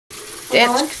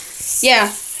Yeah.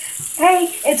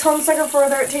 Hey, it's Homestuckers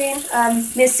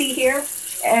 413. Missy here,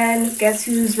 and guess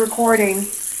who's recording?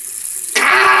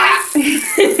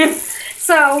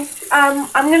 So, I'm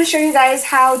gonna show you guys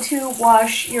how to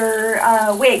wash your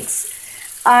wigs.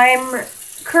 I'm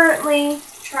currently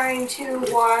trying to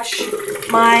wash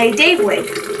my Dave wig,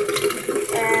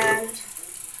 and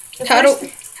how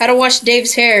to wash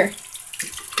Dave's hair?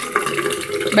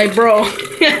 My bro.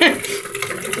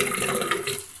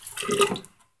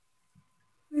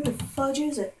 Where the fudge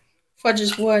is it? Fudge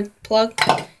is what? Plug?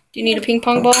 Do you need a ping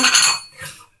pong ball?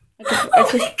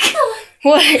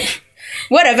 What?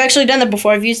 What? I've actually done that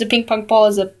before. I've used a ping pong ball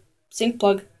as a sink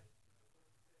plug.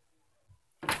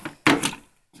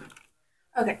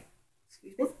 Okay.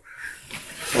 Excuse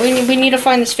me. We need to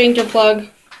find the sphincter plug.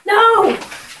 No! Let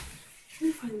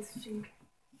me find this sphincter.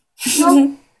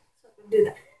 No. Do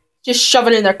that. Just shove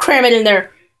it in there. Cram it in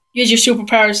there. Use your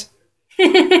superpowers.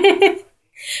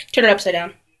 Turn it upside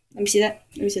down. Let me see that.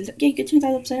 Let me see that. Yeah, you can turn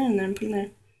that upside down and then put it in there.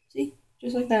 See?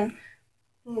 Just like that.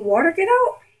 Will the water get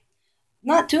out?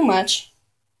 Not too much.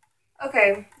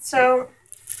 Okay, so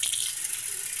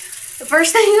the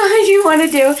first thing you want to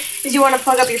do is you want to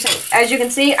plug up your sink. As you can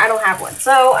see, I don't have one,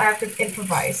 so I have to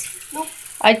improvise. Nope.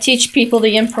 I teach people to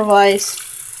improvise.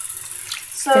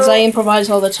 Because I improvise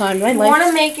all the time. You want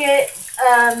to make it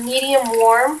medium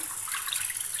warm.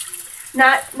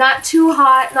 Not too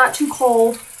hot, not too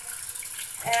cold.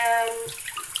 And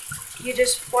you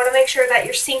just want to make sure that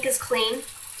your sink is clean.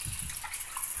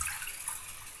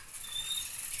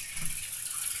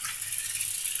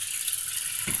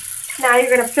 Now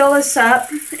you're going to fill this up,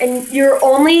 and you're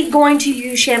only going to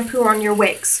use shampoo on your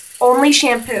wigs. Only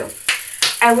shampoo.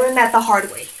 I learned that the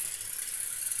hard way.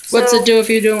 What's it do if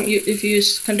you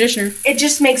use conditioner? It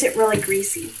just makes it really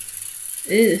greasy.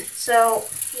 Ew. So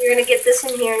you're going to get this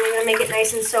in here, and you're going to make it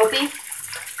nice and soapy,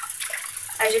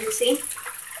 as you can see.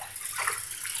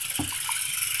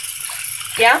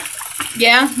 Yeah?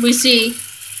 Yeah, we see.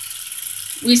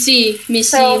 We see, Missy.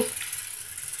 So,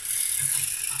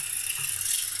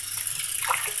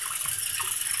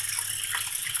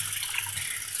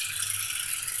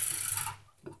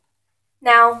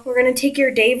 now we're going to take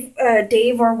your Dave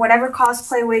or whatever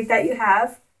cosplay wig that you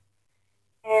have,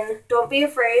 and don't be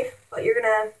afraid, but you're going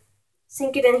to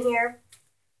sink it in here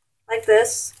like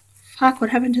this. Fuck,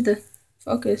 what happened to the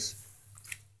focus?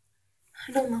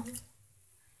 I don't know.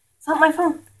 It's not my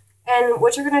phone. And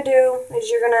what you're going to do is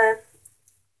you're going to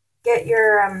get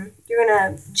your, you're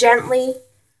going to gently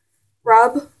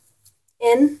rub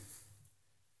in.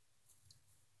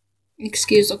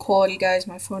 Excuse the quality, guys.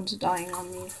 My phone's dying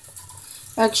on me.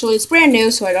 Actually, it's brand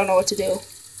new, so I don't know what to do.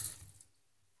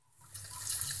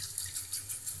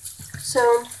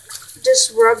 So,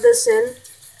 just rub this in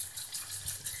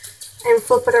and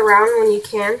flip it around when you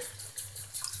can.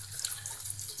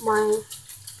 My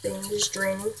thing is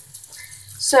draining.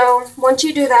 So, once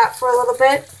you do that for a little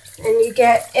bit, and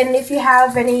if you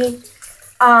have any,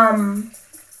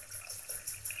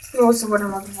 what's the word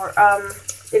I'm looking for?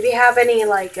 If you have any,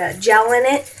 like, gel in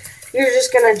it, you're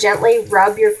just going to gently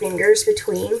rub your fingers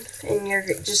between, and you're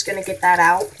just going to get that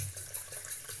out.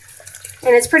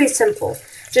 And it's pretty simple.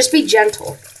 Just be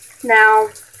gentle. Now,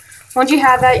 once you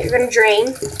have that, you're going to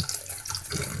drain.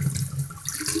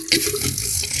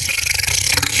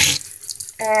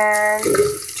 And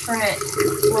turn it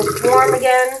a little warm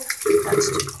again. That's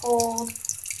too cold.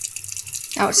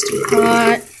 Now it's too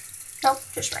hot. Nope,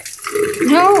 just right.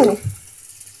 No!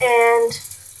 And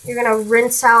you're going to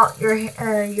rinse out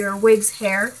your wig's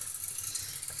hair.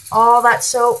 All that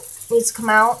soap needs to come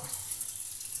out.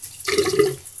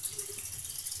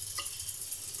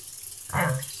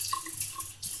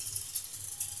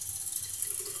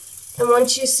 And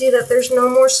once you see that there's no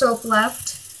more soap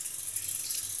left.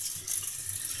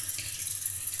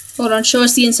 Hold on, show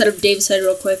us the inside of Dave's head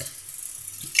real quick.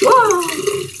 Whoa!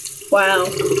 Wow.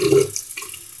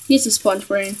 He's a sponge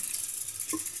brain.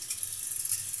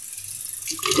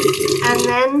 And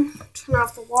then turn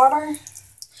off the water.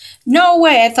 No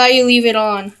way, I thought you leave it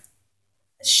on.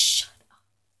 Shut up.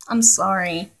 I'm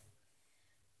sorry.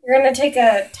 You're going to take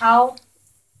a towel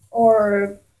or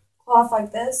a cloth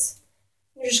like this.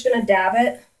 You're just going to dab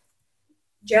it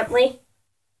gently.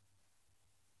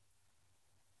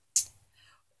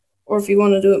 Or if you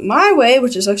want to do it my way,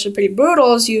 which is actually pretty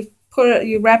brutal, is you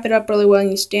wrap it up really well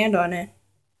and you stand on it.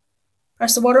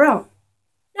 Press the water out.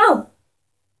 No.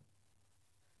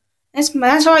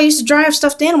 That's how I used to dry off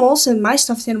stuffed animals, and my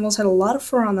stuffed animals had a lot of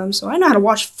fur on them, so I know how to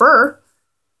wash fur.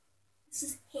 This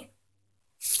is hair.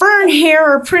 Fur and hair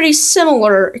are pretty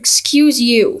similar, excuse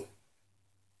you.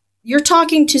 You're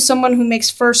talking to someone who makes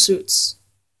fursuits.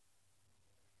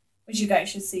 But you guys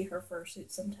should see her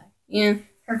fursuit sometime. Yeah.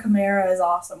 Her Chimera is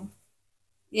awesome.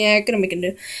 Yeah, I'm gonna make a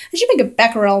new. I should make a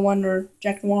Becquerel one or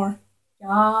Jack Noir.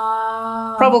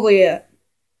 Yeah. Probably a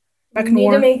Jack You need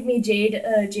Noir. to make me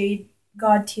Jade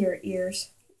God tier ears.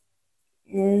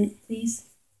 Please.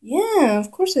 Yeah, of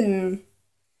course I am.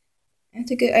 I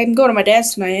can go to my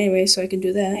dad's tonight anyway, so I can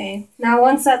do that. Okay. Now,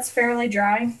 once that's fairly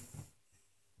dry.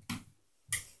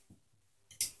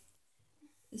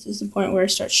 This is the point where I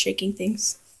start shaking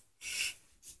things.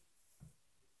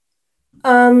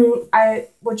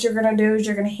 What you're gonna do is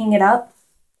you're gonna hang it up.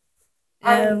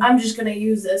 I'm just gonna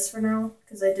use this for now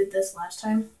because I did this last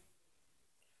time.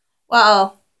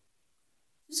 Wow.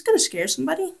 Is this gonna scare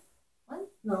somebody? What?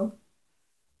 No.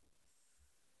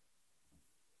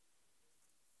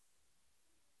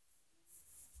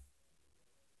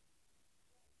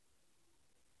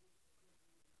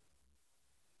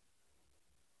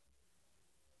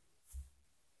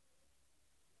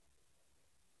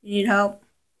 You need help?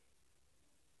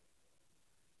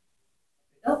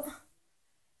 Nope.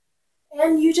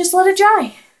 And you just let it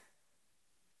dry.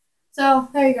 So,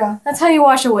 there you go. That's how you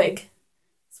wash a wig.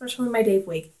 Especially my Dave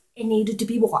wig. It needed to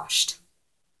be washed.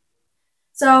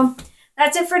 So,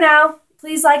 that's it for now.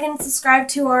 Please like and subscribe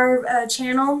to our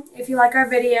channel if you like our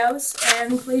videos.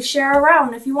 And please share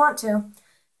around if you want to.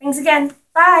 Thanks again.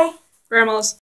 Bye. Grandma's.